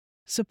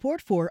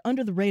Support for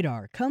Under the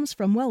Radar comes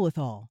from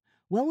Wellwithal.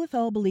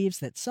 Wellwithal believes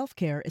that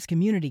self-care is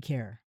community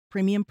care.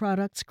 Premium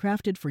products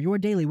crafted for your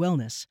daily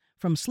wellness,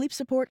 from sleep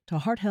support to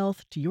heart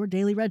health to your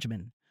daily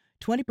regimen.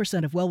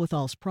 20% of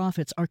Wellwithal's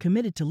profits are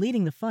committed to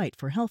leading the fight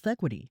for health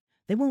equity.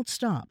 They won't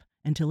stop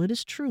until it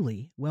is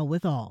truly well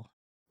with all.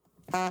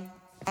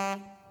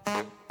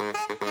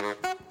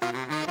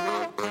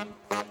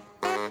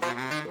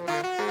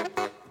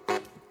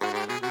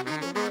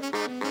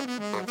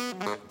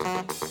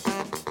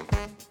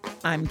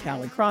 I'm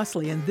Callie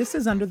Crossley, and this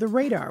is Under the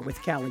Radar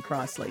with Callie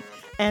Crossley.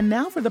 And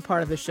now for the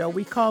part of the show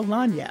we call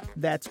Lagniappe.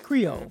 That's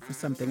Creole for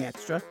something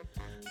extra.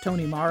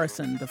 Toni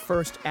Morrison, the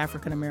first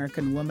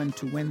African-American woman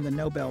to win the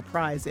Nobel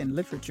Prize in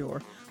Literature,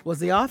 was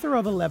the author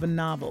of 11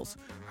 novels.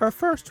 Her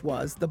first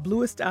was The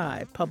Bluest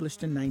Eye,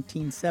 published in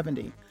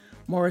 1970.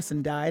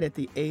 Morrison died at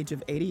the age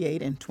of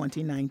 88 in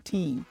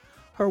 2019.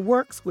 Her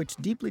works, which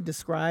deeply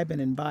describe and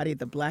embody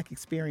the Black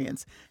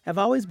experience, have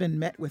always been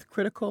met with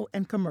critical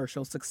and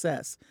commercial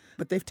success.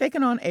 But they've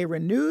taken on a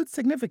renewed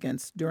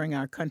significance during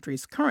our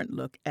country's current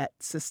look at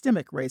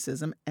systemic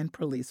racism and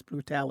police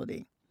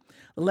brutality.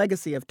 The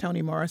legacy of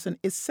Toni Morrison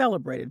is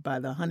celebrated by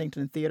the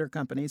Huntington Theater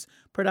Company's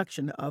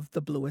production of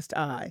The Bluest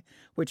Eye,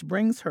 which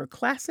brings her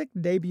classic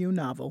debut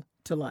novel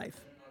to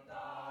life.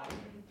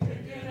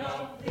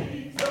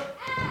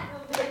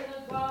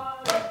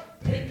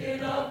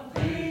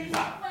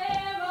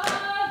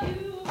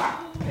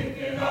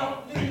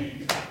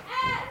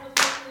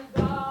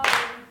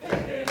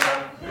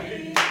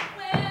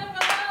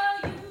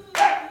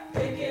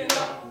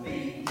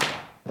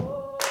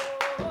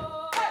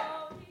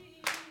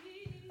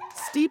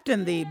 Steeped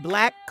in the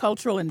Black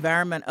cultural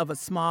environment of a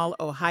small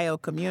Ohio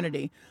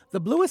community, The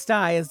Bluest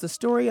Eye is the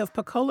story of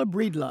Pecola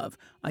Breedlove,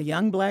 a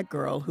young Black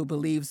girl who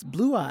believes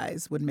blue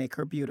eyes would make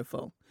her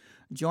beautiful.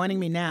 Joining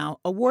me now,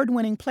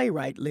 award-winning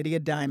playwright Lydia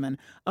Diamond,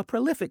 a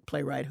prolific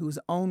playwright whose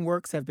own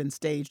works have been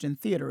staged in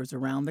theaters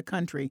around the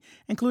country,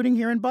 including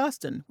here in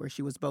Boston, where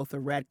she was both a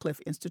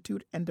Radcliffe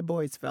Institute and Du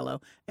Bois Fellow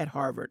at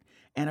Harvard,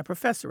 and a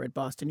professor at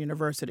Boston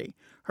University.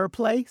 Her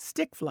play,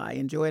 Stickfly,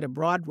 enjoyed a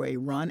Broadway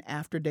run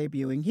after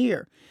debuting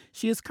here.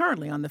 She is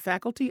currently on the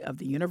faculty of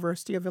the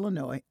University of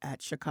Illinois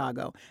at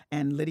Chicago,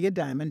 and Lydia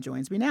Diamond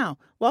joins me now.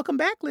 Welcome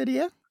back,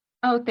 Lydia.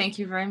 Oh, thank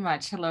you very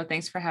much. Hello,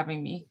 thanks for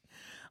having me.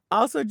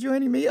 Also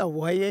joining me,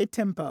 Owoye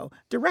Tempo,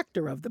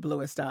 director of The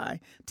Bluest Eye.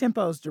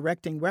 Tempo's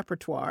directing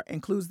repertoire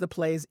includes the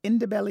plays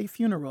Indibelli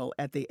Funeral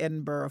at the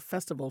Edinburgh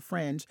Festival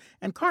Fringe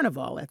and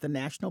Carnival at the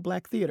National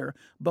Black Theater,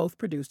 both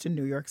produced in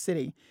New York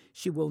City.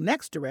 She will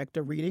next direct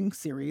a reading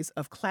series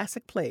of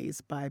classic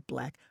plays by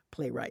Black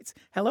playwrights.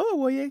 Hello,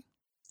 Owoye.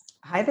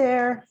 Hi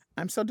there.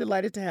 I'm so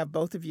delighted to have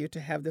both of you to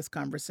have this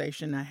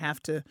conversation. I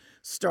have to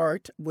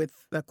start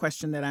with a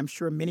question that I'm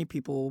sure many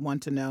people will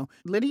want to know.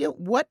 Lydia,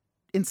 what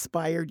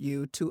inspired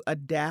you to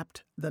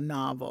adapt the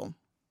novel?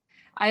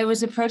 I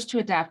was approached to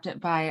adapt it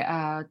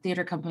by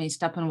theater company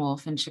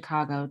Steppenwolf in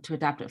Chicago to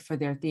adapt it for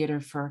their Theater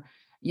for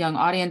Young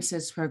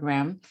Audiences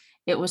program.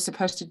 It was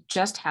supposed to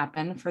just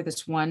happen for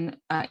this one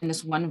in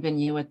this one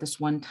venue at this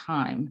one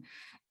time.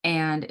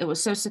 And it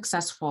was so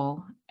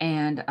successful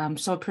and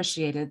so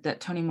appreciated that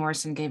Toni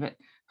Morrison gave it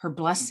her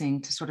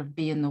blessing to sort of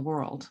be in the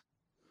world.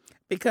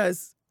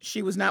 Because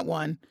she was not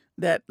one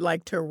that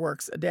liked her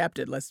works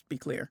adapted, let's be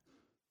clear.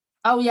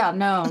 Oh yeah,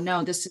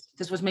 no. This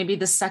was maybe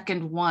the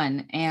second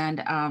one,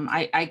 and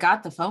I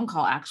got the phone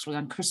call actually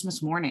on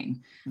Christmas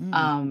morning.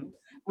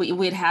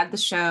 We had the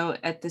show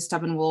at the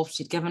Steppenwolf.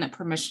 She'd given it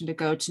permission to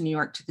go to New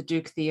York to the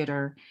Duke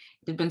Theater.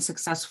 It had been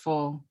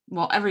successful,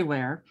 well,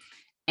 everywhere.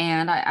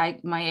 And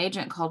my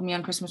agent called me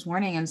on Christmas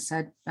morning and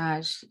said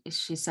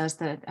she says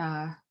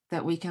that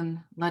we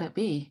can let it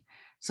be.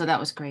 So that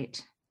was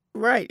great.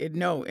 Right. It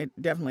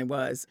definitely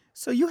was.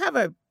 So you have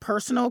a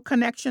personal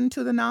connection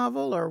to the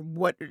novel, or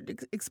what?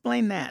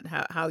 Explain that,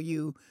 how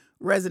you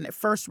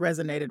first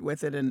resonated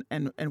with it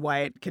and why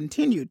it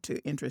continued to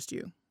interest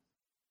you.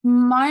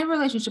 My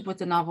relationship with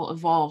the novel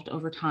evolved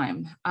over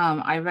time.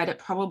 I read it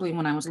probably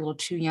when I was a little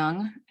too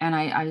young, and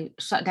I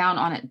shut down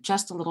on it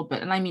just a little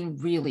bit, and I mean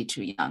really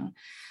too young.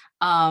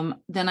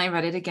 Then I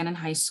read it again in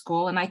high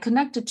school, and I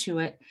connected to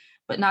it,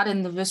 but not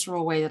in the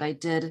visceral way that I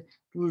did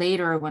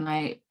later when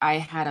I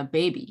had a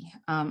baby.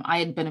 I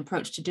had been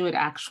approached to do it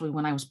actually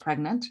when I was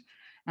pregnant,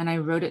 and I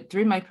wrote it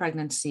through my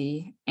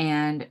pregnancy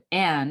and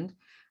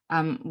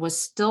was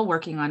still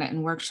working on it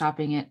and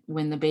workshopping it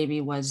when the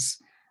baby was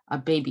a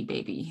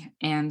baby.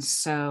 And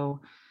so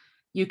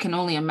you can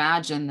only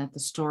imagine that the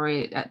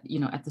story, at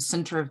the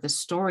center of the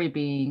story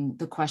being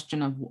the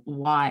question of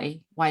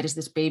why does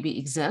this baby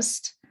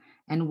exist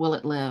and will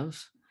it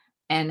live?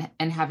 And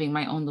having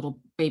my own little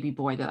baby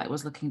boy that I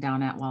was looking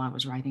down at while I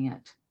was writing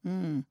it.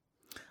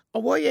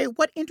 Owoye,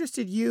 what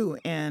interested you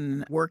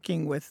in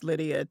working with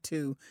Lydia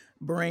to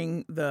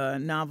bring the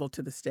novel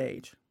to the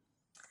stage?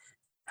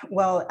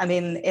 Well, I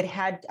mean, it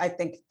had, I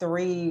think,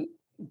 three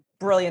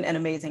brilliant and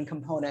amazing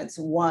components.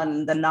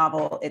 One, the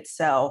novel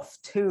itself.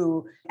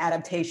 Two,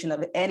 adaptation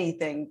of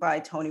anything by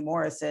Toni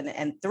Morrison.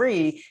 And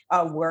three,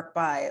 work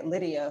by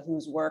Lydia,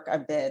 whose work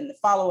I've been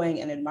following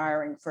and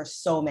admiring for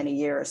so many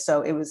years.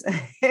 So it was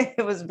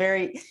it was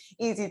very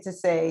easy to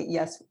say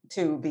yes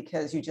to,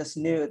 because you just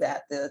knew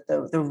that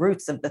the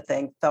roots of the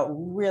thing felt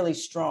really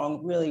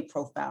strong, really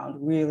profound,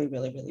 really,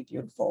 really, really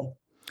beautiful.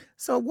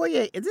 So,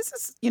 Woye, this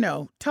is,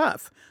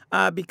 tough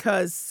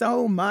because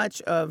so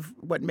much of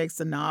what makes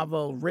the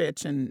novel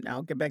rich, and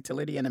I'll get back to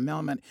Lydia in a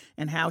moment,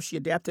 and how she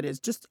adapted is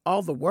just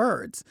all the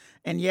words.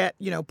 And yet,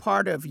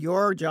 part of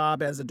your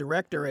job as a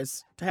director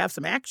is to have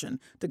some action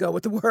to go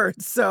with the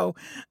words. So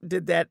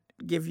did that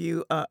give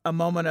you a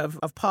moment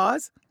of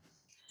pause?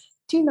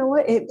 Do you know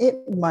what?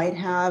 It might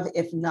have,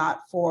 if not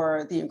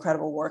for the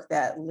incredible work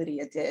that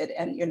Lydia did.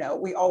 And,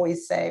 we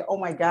always say, oh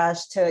my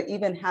gosh, to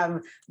even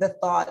have the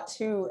thought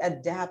to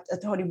adapt a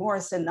Toni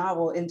Morrison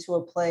novel into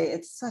a play,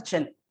 it's such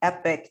an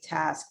epic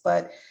task.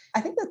 But I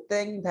think the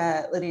thing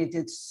that Lydia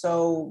did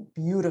so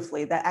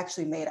beautifully that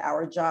actually made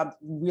our job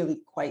really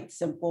quite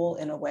simple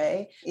in a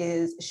way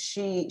is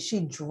she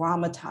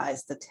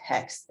dramatized the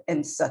text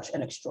in such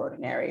an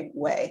extraordinary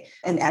way.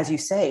 And as you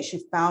say,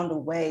 she found a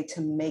way to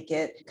make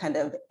it kind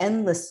of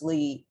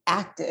endlessly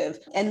active,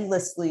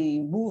 endlessly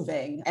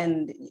moving.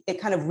 And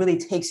it kind of really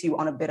takes you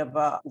on a bit of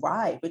a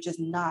ride, which is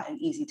not an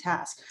easy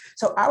task.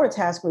 So our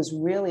task was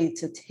really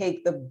to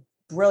take the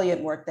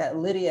brilliant work that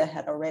Lydia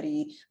had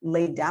already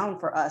laid down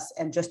for us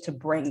and just to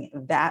bring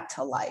that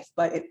to life.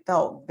 But it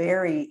felt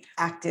very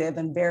active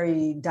and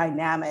very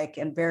dynamic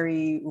and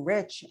very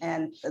rich.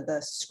 And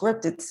the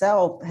script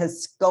itself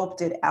has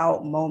sculpted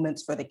out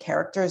moments for the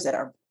characters that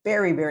are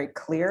very, very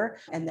clear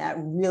and that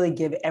really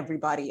give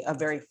everybody a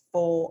very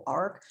full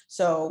arc.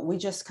 So we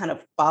just kind of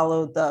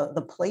followed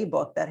the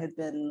playbook that had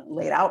been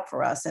laid out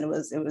for us. And it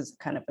was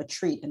kind of a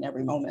treat in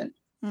every moment.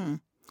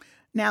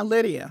 Now,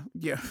 Lydia,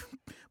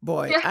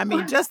 boy, Yeah. I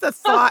mean, just the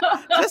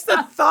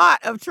thought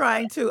of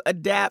trying to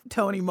adapt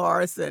Toni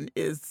Morrison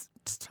is,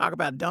 to talk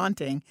about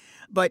daunting,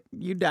 but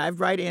you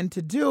dived right in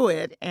to do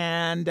it.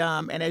 And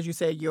as you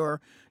say, your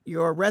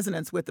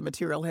resonance with the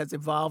material has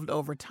evolved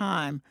over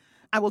time.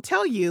 I will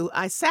tell you,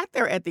 I sat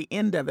there at the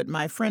end of it,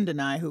 my friend and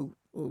I, who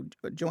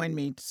joined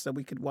me so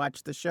we could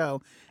watch the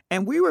show,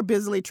 and we were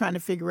busily trying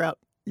to figure out,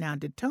 now,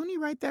 did Toni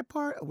write that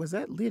part, or was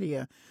that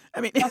Lydia?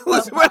 I mean, it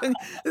was really,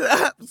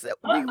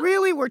 we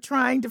really were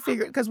trying to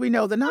figure it because we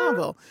know the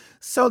novel.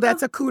 So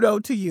that's a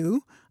kudo to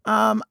you.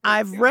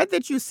 I've read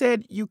that you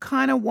said you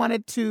kind of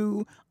wanted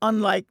to,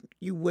 unlike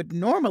you would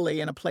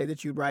normally in a play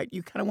that you write,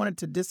 you kind of wanted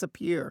to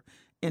disappear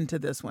into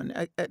this one.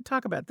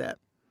 Talk about that.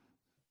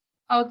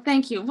 Oh,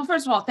 thank you. Well,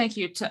 first of all, thank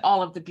you to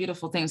all of the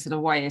beautiful things that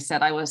Awoye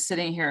said. I was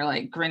sitting here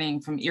like grinning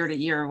from ear to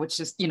ear,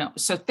 which is,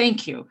 so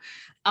thank you.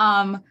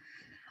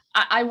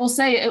 I will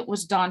say it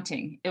was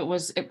daunting.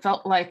 It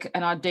felt like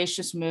an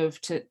audacious move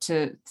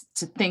to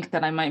think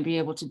that I might be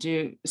able to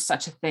do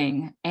such a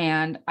thing.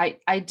 And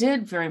I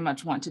did very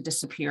much want to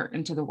disappear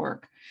into the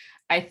work.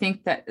 I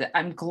think that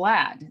I'm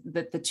glad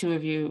that the two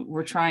of you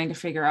were trying to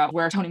figure out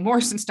where Toni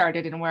Morrison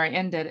started and where I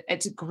ended.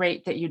 It's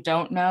great that you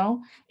don't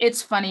know.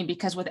 It's funny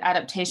because with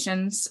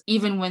adaptations,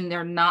 even when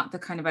they're not the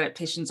kind of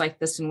adaptations like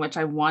this in which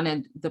I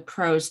wanted the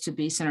prose to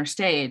be center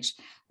stage,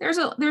 there's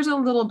a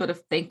little bit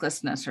of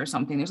thanklessness or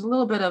something. There's a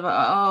little bit of,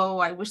 oh,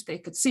 I wish they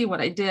could see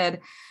what I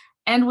did.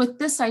 And with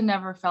this, I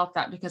never felt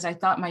that because I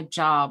thought my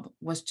job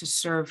was to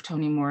serve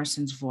Toni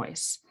Morrison's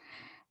voice.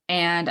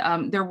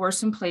 And there were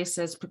some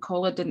places,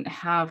 Pecola didn't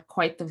have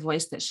quite the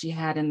voice that she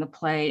had in the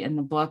play, in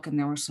the book, and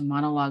there were some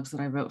monologues that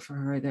I wrote for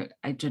her that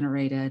I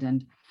generated.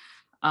 And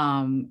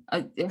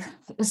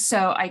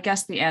so I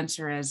guess the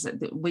answer is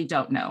that we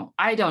don't know.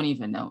 I don't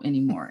even know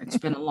anymore. It's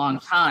been a long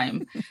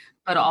time.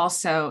 But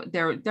also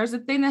there's a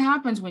thing that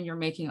happens when you're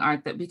making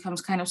art that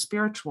becomes kind of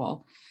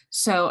spiritual.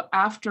 So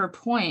after a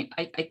point,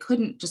 I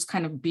couldn't just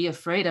kind of be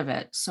afraid of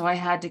it. So I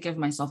had to give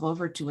myself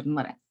over to it and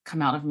let it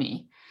come out of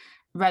me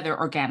rather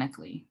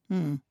organically.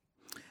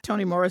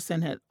 Toni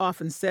Morrison had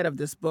often said of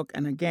this book,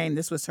 and again,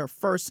 this was her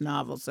first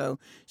novel, so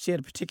she had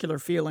a particular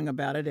feeling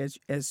about it,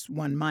 as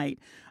one might,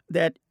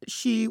 that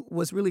she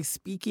was really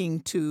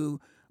speaking to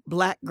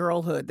Black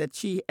girlhood, that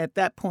she at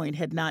that point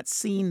had not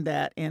seen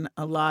that in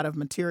a lot of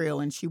material,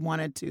 and she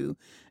wanted to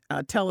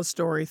tell a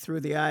story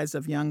through the eyes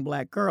of young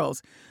Black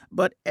girls.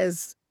 But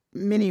as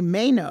many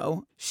may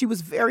know, she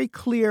was very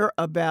clear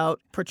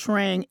about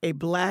portraying a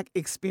Black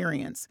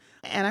experience.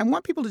 And I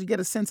want people to get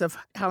a sense of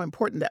how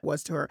important that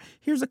was to her.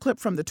 Here's a clip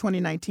from the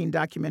 2019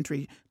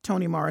 documentary,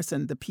 Toni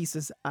Morrison, The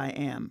Pieces I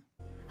Am.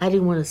 I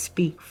didn't want to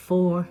speak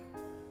for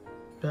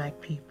Black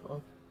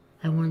people.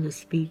 I wanted to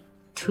speak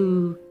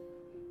to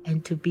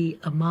and to be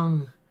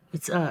among.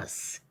 It's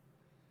us.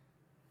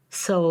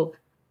 So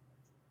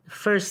the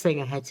first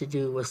thing I had to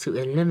do was to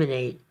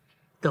eliminate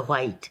the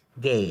white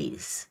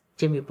gaze.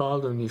 Jimmy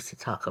Baldwin used to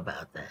talk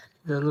about that.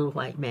 The little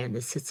white man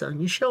that sits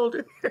on your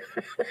shoulder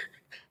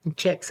and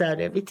checks out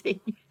everything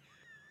you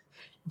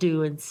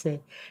do and say.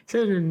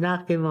 So to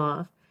knock him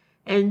off.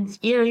 And,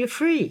 you're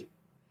free.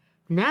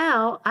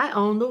 Now I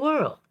own the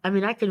world. I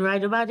mean, I can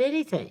write about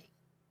anything,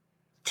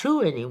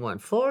 to anyone,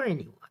 for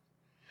anyone.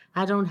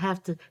 I don't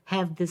have to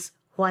have this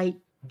white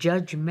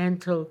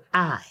judgmental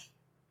eye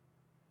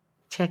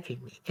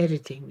checking me,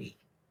 editing me,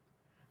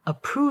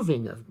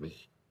 approving of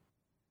me.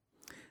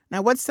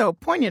 Now, what's so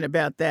poignant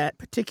about that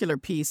particular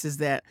piece is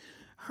that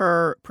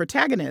her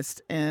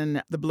protagonist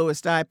in The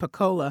Bluest Eye,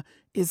 Pecola,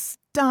 is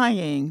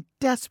dying,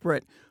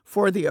 desperate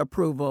for the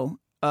approval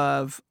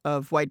of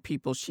white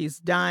people. She's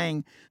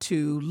dying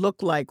to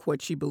look like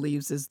what she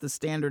believes is the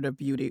standard of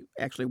beauty,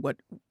 actually what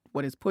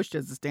is pushed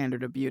as the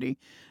standard of beauty,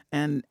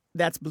 and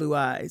that's blue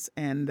eyes.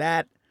 And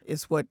that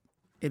is what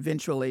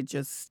eventually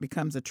just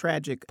becomes a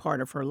tragic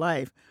part of her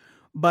life.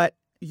 But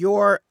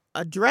you're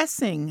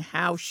addressing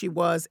how she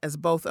was as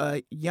both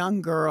a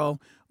young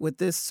girl with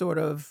this sort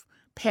of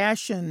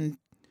passion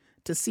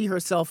to see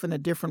herself in a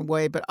different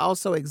way, but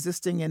also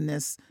existing in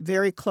this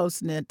very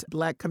close-knit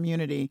Black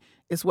community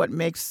is what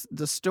makes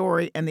the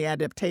story and the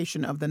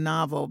adaptation of the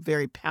novel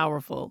very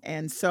powerful.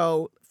 And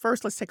so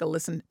first, let's take a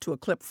listen to a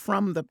clip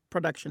from the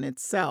production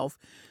itself,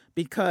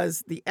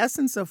 because the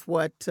essence of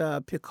what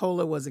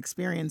Pecola was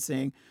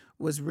experiencing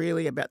was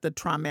really about the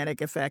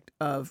traumatic effect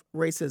of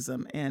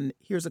racism. And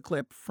here's a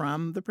clip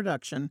from the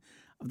production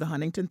of the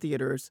Huntington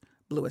Theater's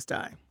Bluest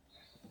Eye.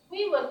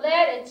 We were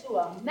led into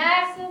a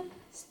massive,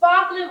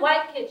 sparkling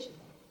white kitchen.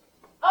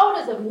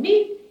 Odors of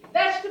meat,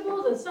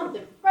 vegetables, and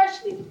something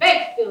freshly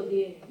baked filled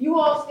the air. You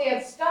all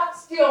stand stock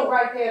still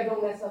right there and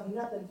don't mess up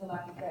nothing till I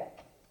get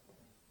back.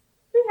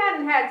 We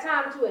hadn't had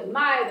time to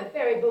admire the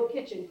ferry boat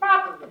kitchen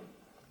properly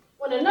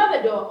when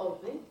another door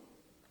opened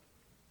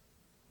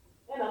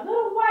and a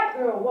little white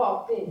girl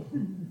walked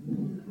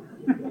in.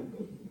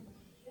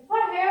 If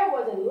her hair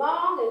wasn't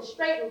long and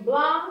straight and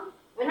blonde,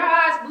 and her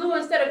eyes blue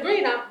instead of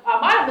green, I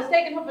might have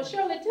mistaken her for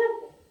Shirley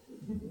Temple.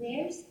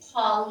 There's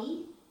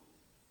Polly.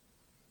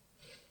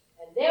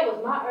 And there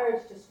was my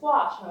urge to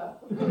squash her.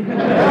 Perform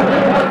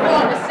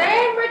the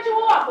same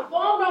ritual I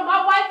performed on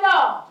my white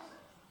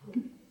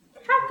dog.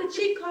 How could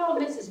she call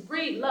Mrs.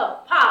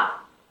 Breedlove Polly?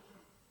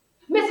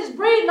 Mrs.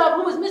 Breedlove,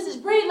 who was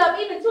Mrs. Breedlove,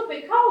 even to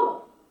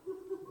Pecola.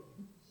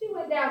 She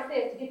went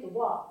downstairs to get the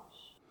wash.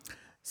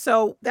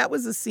 So that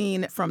was a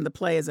scene from the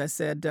play, as I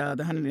said,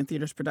 the Huntington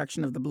Theater's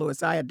production of The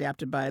Bluest Eye,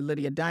 adapted by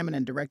Lydia Diamond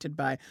and directed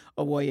by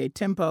Owoye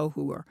Tempo,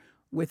 who are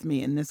with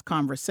me in this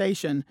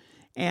conversation.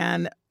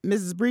 And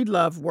Mrs.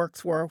 Breedlove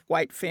works for a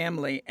white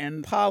family,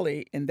 and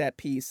Polly in that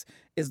piece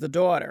is the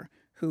daughter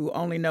who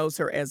only knows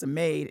her as a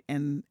maid.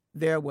 And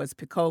there was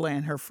Pecola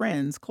and her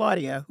friends,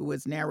 Claudia, who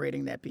was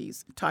narrating that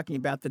piece, talking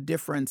about the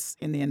difference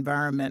in the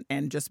environment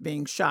and just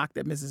being shocked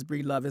that Mrs.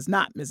 Breedlove is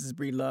not Mrs.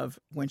 Breedlove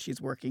when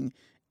she's working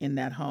in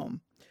that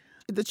home.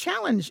 The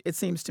challenge, it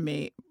seems to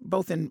me,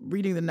 both in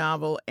reading the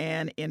novel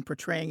and in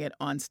portraying it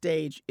on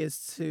stage,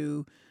 is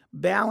to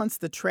balance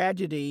the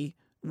tragedy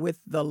with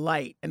the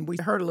light. And we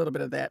heard a little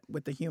bit of that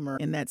with the humor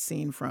in that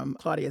scene from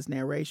Claudia's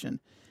narration.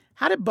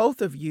 How did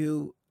both of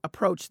you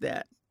approach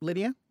that?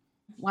 Lydia?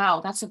 Wow,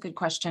 that's a good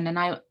question. And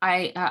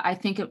I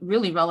think a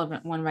really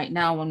relevant one right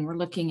now when we're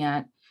looking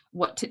at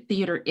what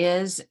theater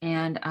is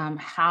and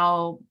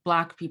how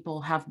Black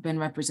people have been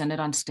represented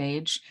on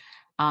stage.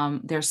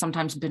 There's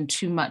sometimes been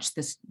too much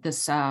this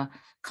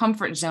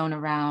comfort zone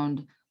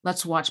around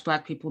let's watch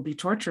Black people be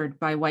tortured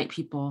by white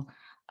people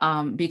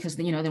because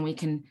then we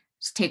can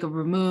take a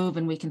remove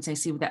and we can say,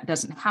 see, that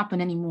doesn't happen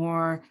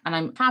anymore. And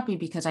I'm happy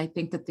because I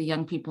think that the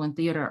young people in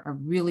theater are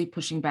really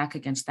pushing back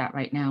against that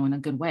right now in a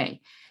good way.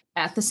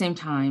 At the same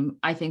time,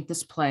 I think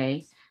this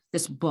play,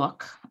 this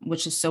book,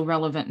 which is so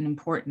relevant and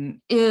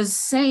important, is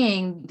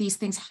saying these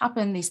things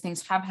happen, these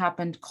things have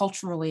happened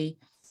culturally,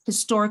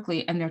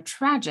 historically, and they're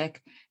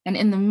tragic. And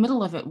in the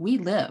middle of it, we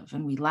live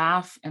and we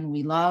laugh and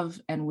we love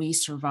and we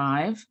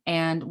survive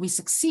and we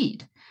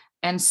succeed.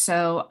 And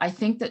so I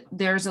think that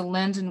there's a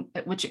lens in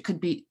which it could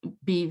be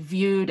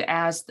viewed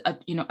as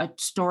a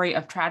story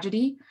of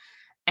tragedy.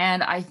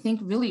 And I think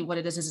really what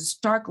it is a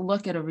stark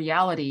look at a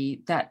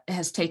reality that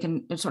has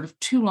taken sort of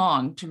too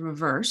long to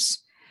reverse,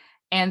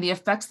 and the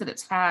effects that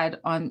it's had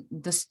on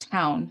this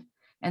town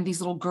and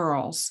these little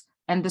girls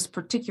and this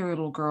particular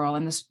little girl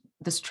and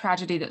this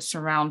tragedy that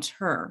surrounds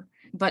her.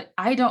 But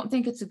I don't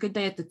think it's a good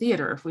day at the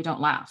theater if we don't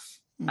laugh.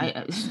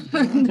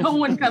 No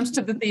one comes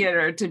to the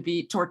theater to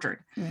be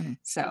tortured. Mm-hmm.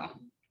 So,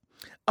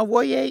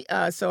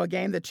 Owoye, so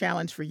again, the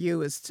challenge for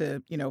you is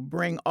to,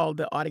 bring all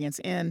the audience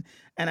in.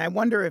 And I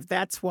wonder if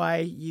that's why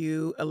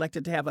you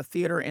elected to have a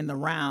theater in the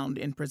round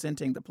in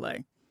presenting the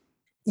play.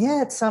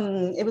 Yeah,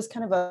 it was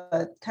kind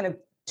of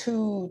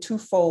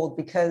twofold,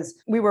 because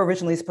we were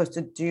originally supposed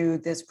to do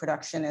this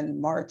production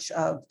in March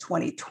of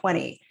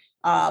 2020.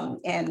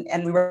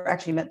 And we were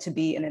actually meant to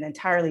be in an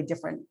entirely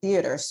different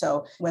theater.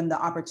 So when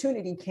the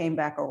opportunity came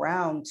back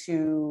around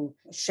to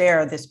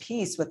share this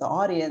piece with the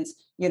audience,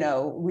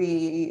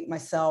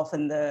 myself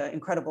and the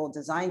incredible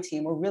design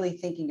team, were really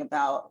thinking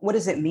about what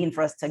does it mean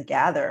for us to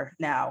gather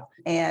now?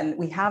 And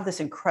we have this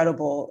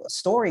incredible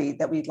story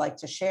that we'd like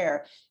to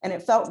share. And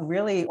it felt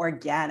really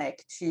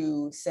organic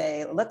to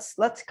say,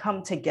 let's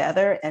come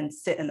together and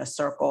sit in a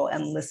circle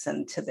and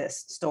listen to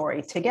this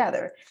story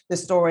together. The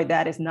story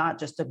that is not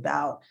just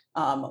about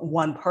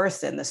one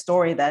person, the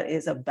story that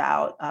is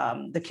about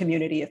the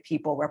community of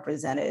people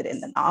represented in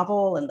the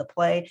novel and the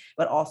play,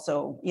 but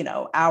also,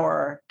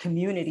 our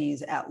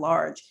communities at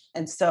large.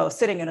 And so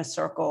sitting in a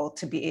circle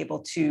to be able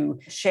to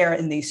share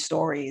in these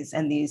stories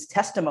and these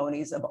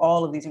testimonies of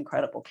all of these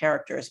incredible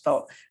characters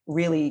felt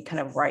really kind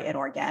of right and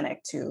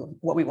organic to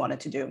what we wanted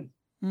to do.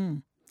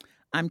 Mm.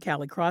 I'm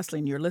Callie Crossley,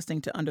 and you're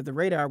listening to Under the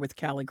Radar with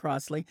Callie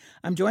Crossley.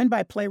 I'm joined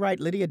by playwright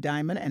Lydia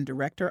Diamond and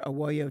director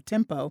Awoye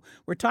Tempo.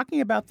 We're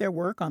talking about their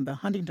work on the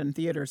Huntington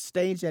Theater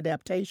stage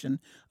adaptation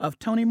of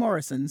Toni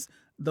Morrison's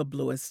The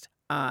Bluest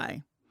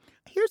Eye.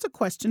 Here's a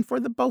question for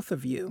the both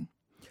of you.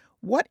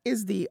 What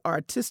is the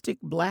artistic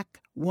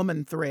Black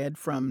woman thread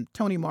from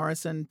Toni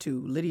Morrison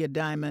to Lydia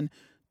Diamond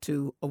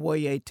to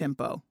Awoye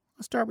Tempo?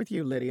 I'll start with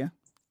you, Lydia.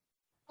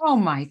 Oh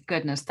my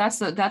goodness, that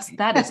is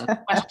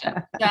a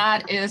question.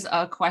 That is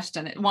a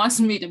question. It wants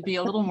me to be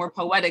a little more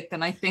poetic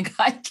than I think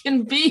I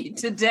can be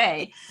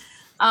today.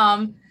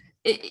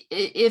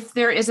 If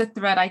there is a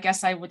thread, I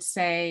guess I would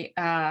say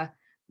that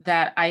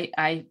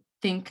I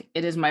think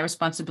it is my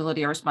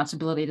responsibility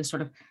to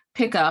sort of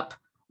pick up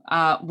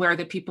where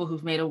the people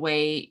who've made a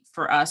way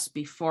for us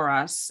before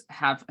us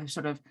have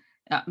sort of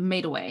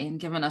made a way and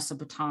given us a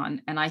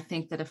baton. And I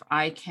think that if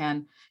I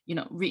can,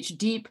 reach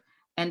deep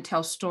and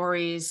tell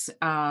stories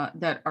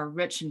that are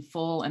rich and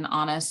full and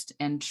honest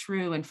and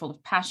true and full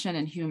of passion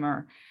and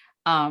humor,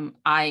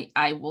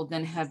 I will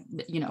then have,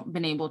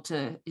 been able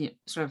to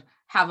sort of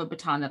have a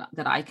baton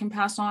that I can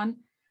pass on.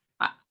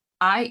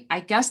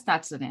 I guess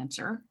that's an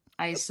answer,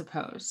 I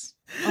suppose.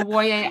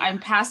 Awoye, I'm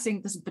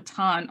passing this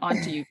baton on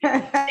to you.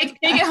 Take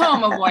it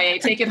home,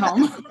 Awoye. Take it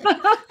home.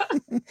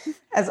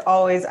 As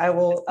always, I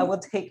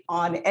will take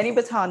on any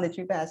baton that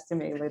you pass to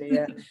me,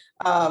 Lydia.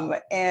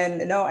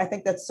 And no, I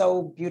think that's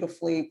so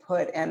beautifully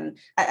put. And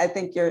I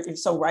think you're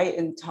so right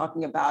in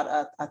talking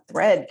about a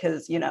thread,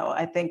 because,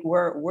 I think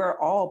we're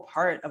all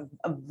part of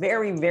a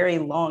very, very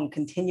long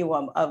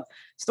continuum of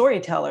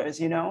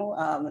storytellers,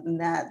 and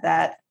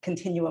that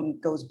continuum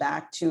goes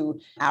back to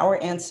our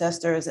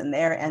ancestors and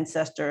their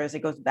ancestors.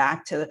 It goes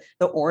back to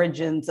the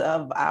origins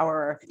of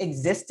our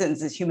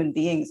existence as human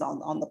beings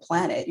on the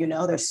planet.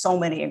 There's so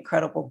many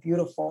incredible,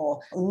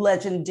 beautiful,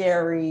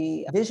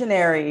 legendary,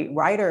 visionary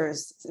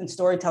writers and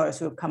storytellers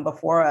who have come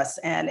before us.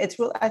 And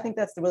I think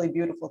that's the really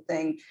beautiful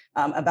thing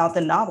about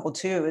the novel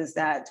too, is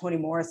that Toni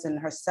Morrison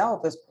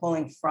herself is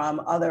pulling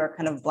from other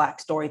kind of Black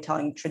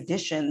storytelling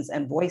traditions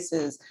and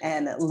voices.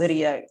 And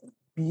Lydia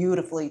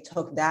beautifully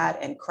took that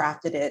and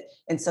crafted it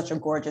in such a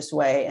gorgeous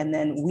way. And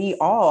then we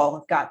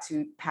all got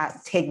to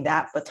take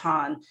that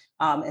baton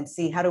and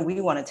see how do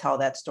we want to tell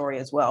that story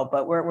as well.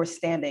 But we're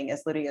standing,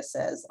 as Lydia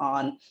says,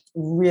 on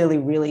really,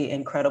 really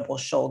incredible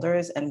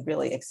shoulders and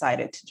really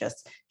excited to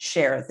just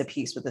share the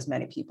piece with as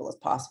many people as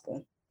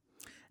possible.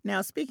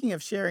 Now, speaking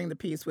of sharing the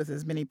piece with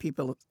as many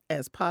people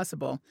as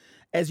possible,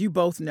 as you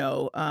both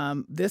know,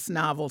 this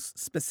novel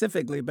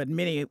specifically, but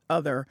many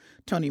other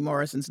Toni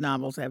Morrison's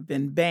novels have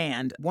been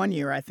banned. One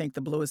year, I think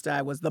The Bluest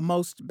Eye was the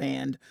most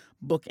banned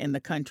book in the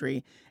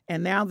country.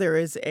 And now there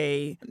is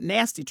a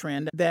nasty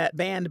trend that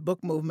banned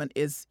book movement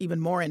is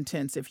even more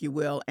intense, if you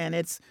will. And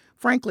it's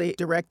frankly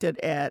directed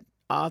at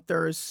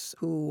authors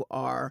who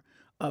are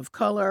of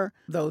color,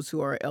 those who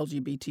are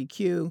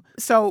LGBTQ.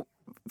 So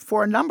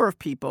for a number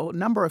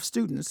of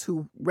students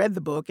who read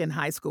the book in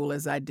high school,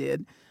 as I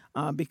did,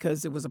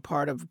 because it was a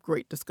part of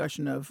great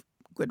discussion of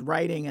good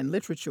writing and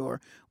literature,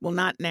 will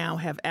not now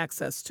have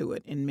access to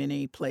it in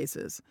many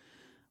places.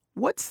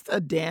 What's the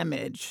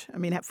damage? I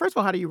mean, first of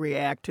all, how do you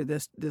react to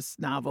this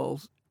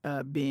novel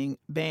being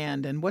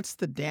banned, and what's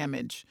the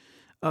damage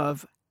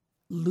of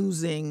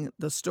losing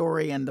the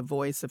story and the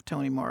voice of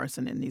Toni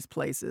Morrison in these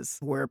places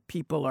where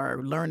people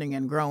are learning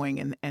and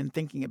growing and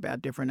thinking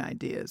about different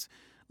ideas?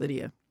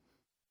 Lydia.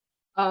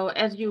 Oh,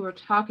 as you were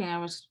talking, I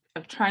was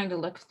trying to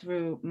look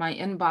through my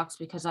inbox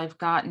because I've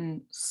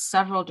gotten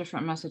several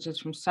different messages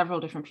from several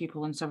different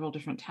people in several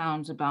different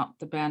towns about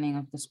the banning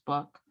of this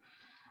book.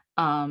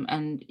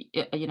 And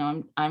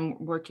I'm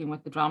working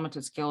with the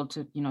Dramatists Guild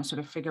to, sort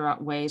of figure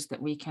out ways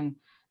that we can,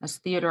 as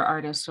theater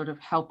artists, sort of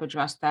help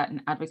address that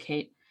and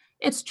advocate.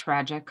 It's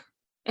tragic.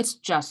 It's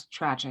just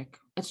tragic.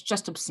 It's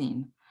just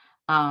obscene.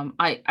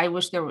 I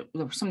wish there was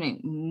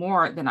something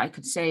more than I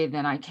could say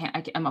than I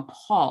am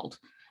appalled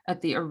at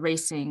the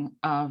erasing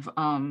of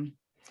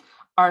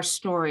our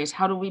stories.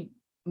 How do we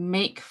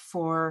make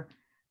for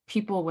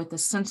people with a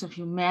sense of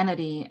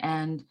humanity?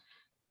 And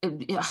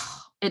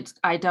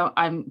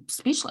I'm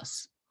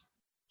speechless.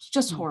 It's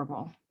just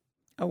horrible.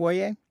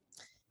 Awoye?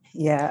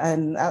 Yeah,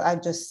 and I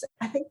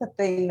think the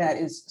thing that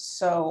is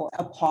so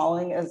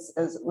appalling, as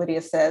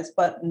Lydia says,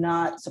 but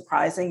not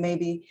surprising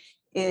maybe,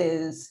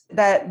 is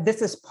that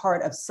this is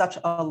part of such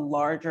a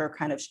larger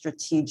kind of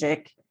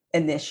strategic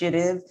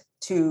initiative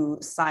to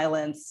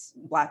silence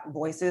Black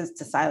voices,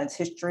 to silence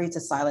history, to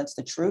silence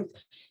the truth.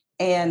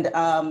 And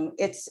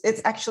it's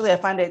actually, I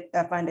find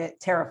it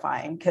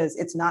terrifying, because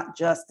it's not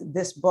just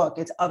this book,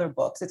 it's other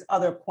books, it's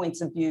other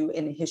points of view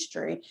in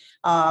history.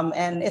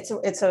 And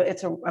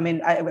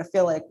I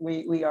feel like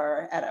we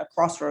are at a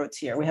crossroads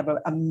here. We have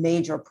a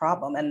major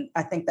problem. And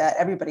I think that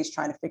everybody's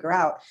trying to figure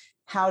out,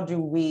 how do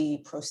we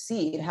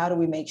proceed? How do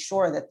we make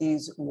sure that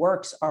these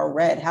works are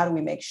read? How do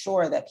we make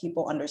sure that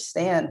people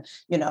understand,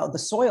 the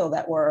soil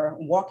that we're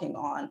walking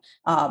on?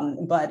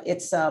 But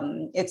it's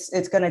going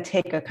to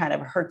take a kind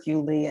of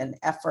Herculean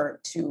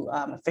effort to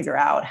figure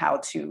out how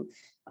to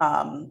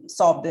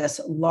solve this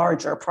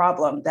larger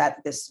problem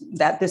that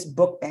this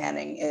book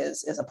banning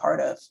is a part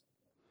of.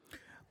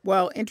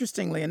 Well,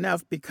 interestingly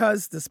enough,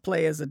 because this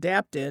play is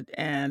adapted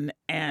and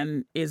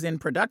is in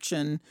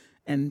production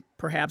and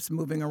perhaps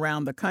moving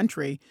around the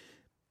country,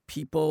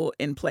 people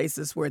in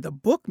places where the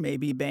book may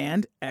be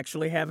banned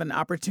actually have an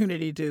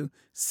opportunity to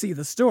see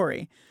the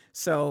story.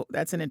 So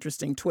that's an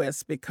interesting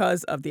twist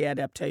because of the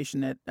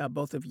adaptation that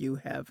both of you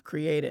have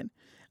created.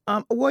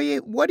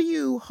 What do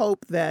you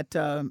hope that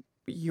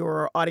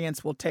your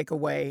audience will take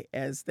away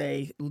as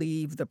they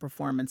leave the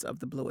performance of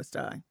The Bluest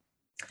Eye?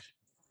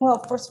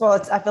 Well, first of all,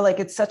 I feel like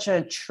it's such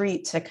a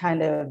treat to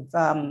kind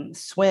of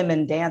swim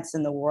and dance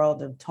in the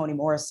world of Toni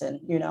Morrison,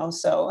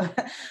 So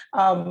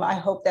I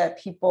hope that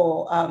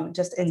people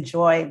just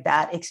enjoy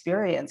that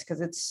experience, because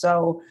it's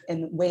so,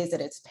 in ways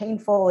that it's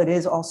painful, it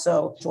is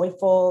also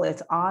joyful,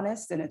 it's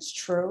honest, and it's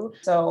true.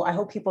 So I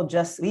hope people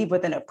just leave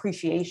with an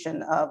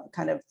appreciation of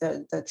kind of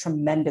the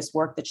tremendous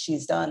work that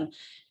she's done.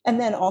 And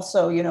then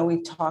also,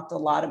 we've talked a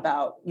lot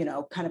about,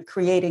 kind of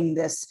creating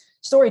this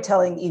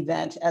storytelling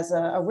event as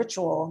a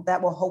ritual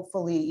that will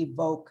hopefully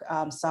evoke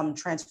some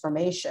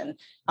transformation.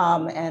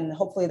 And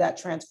hopefully that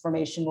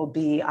transformation will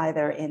be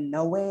either in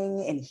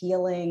knowing, in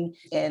healing,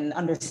 in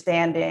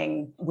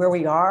understanding where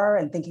we are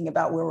and thinking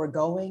about where we're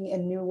going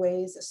in new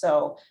ways.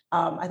 So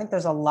I think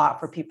there's a lot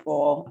for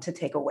people to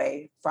take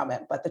away from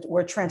it, but the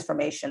word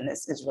transformation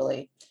is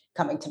really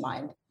coming to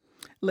mind.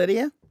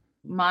 Lydia?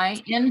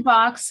 My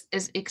inbox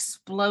is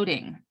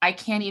exploding. I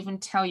can't even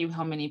tell you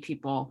how many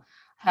people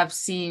have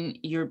seen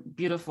your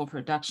beautiful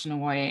production,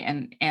 Owoye,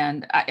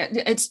 and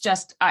it's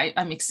just,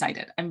 I'm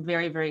excited. I'm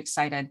very, very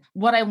excited.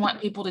 What I want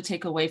people to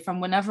take away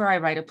from whenever I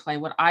write a play,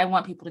 what I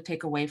want people to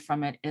take away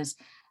from it is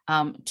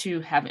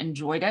to have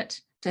enjoyed it,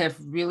 to have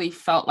really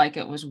felt like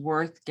it was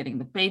worth getting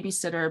the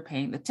babysitter,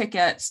 paying the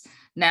tickets,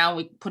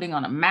 now putting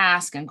on a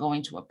mask and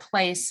going to a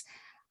place.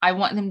 I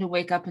want them to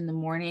wake up in the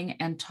morning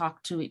and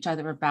talk to each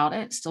other about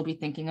it, still be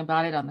thinking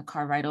about it on the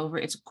car ride over.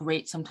 It's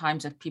great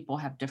sometimes if people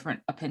have different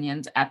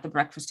opinions at the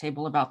breakfast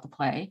table about the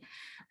play.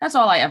 That's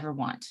all I ever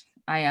want.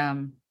 I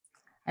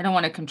don't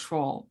want to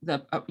control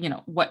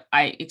what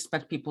I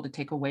expect people to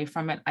take away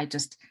from it. I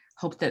just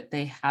hope that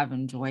they have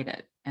enjoyed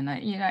it. And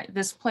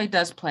this play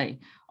does play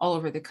all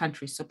over the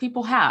country, so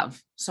people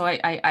have. So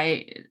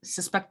I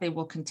suspect they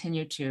will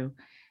continue to.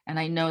 And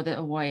I know that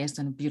Owoye has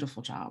done a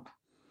beautiful job.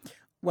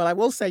 Well, I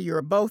will say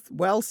you're both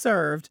well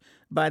served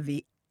by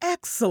the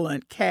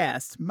excellent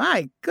cast.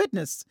 My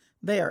goodness,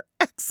 they are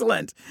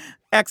excellent.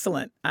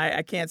 Excellent.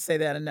 I can't say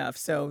that enough.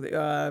 So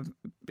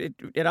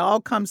it all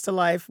comes to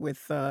life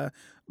with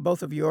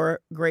both of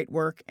your great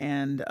work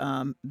and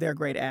their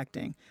great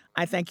acting.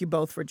 I thank you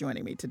both for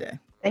joining me today.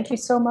 Thank you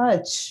so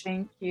much.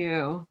 Thank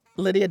you.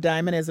 Lydia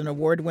Diamond is an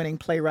award-winning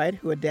playwright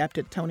who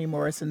adapted Toni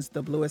Morrison's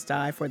The Bluest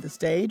Eye for the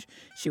stage.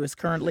 She was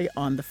currently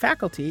on the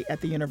faculty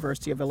at the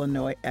University of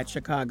Illinois at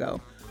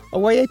Chicago.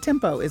 Owoye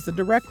Timpo is the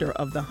director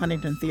of the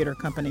Huntington Theater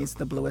Company's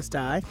The Bluest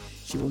Eye.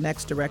 She will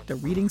next direct a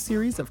reading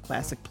series of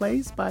classic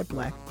plays by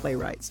Black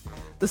playwrights.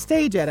 The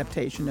stage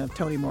adaptation of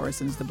Toni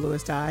Morrison's The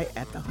Bluest Eye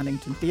at the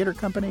Huntington Theater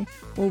Company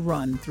will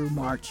run through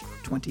March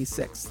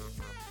 26th.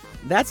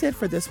 That's it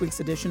for this week's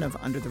edition of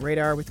Under the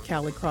Radar with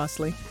Callie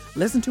Crossley.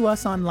 Listen to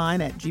us online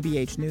at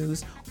GBH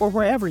News or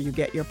wherever you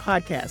get your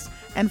podcasts,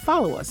 and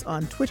follow us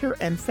on Twitter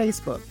and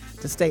Facebook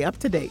to stay up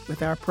to date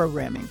with our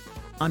programming.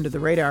 Under the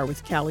Radar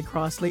with Callie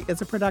Crossley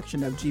is a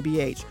production of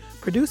GBH,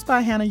 produced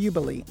by Hannah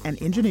Ubeli and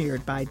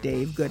engineered by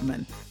Dave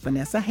Goodman.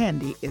 Vanessa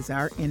Handy is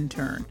our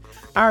intern.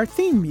 Our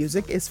theme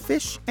music is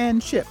Fish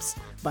and Chips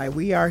by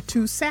We Are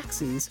Two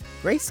Saxies,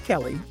 Grace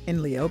Kelly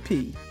and Leo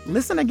P.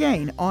 Listen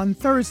again on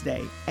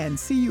Thursday and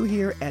see you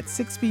here at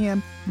 6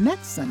 p.m.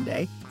 next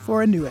Sunday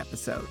for a new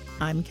episode.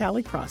 I'm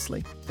Callie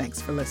Crossley.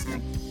 Thanks for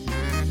listening.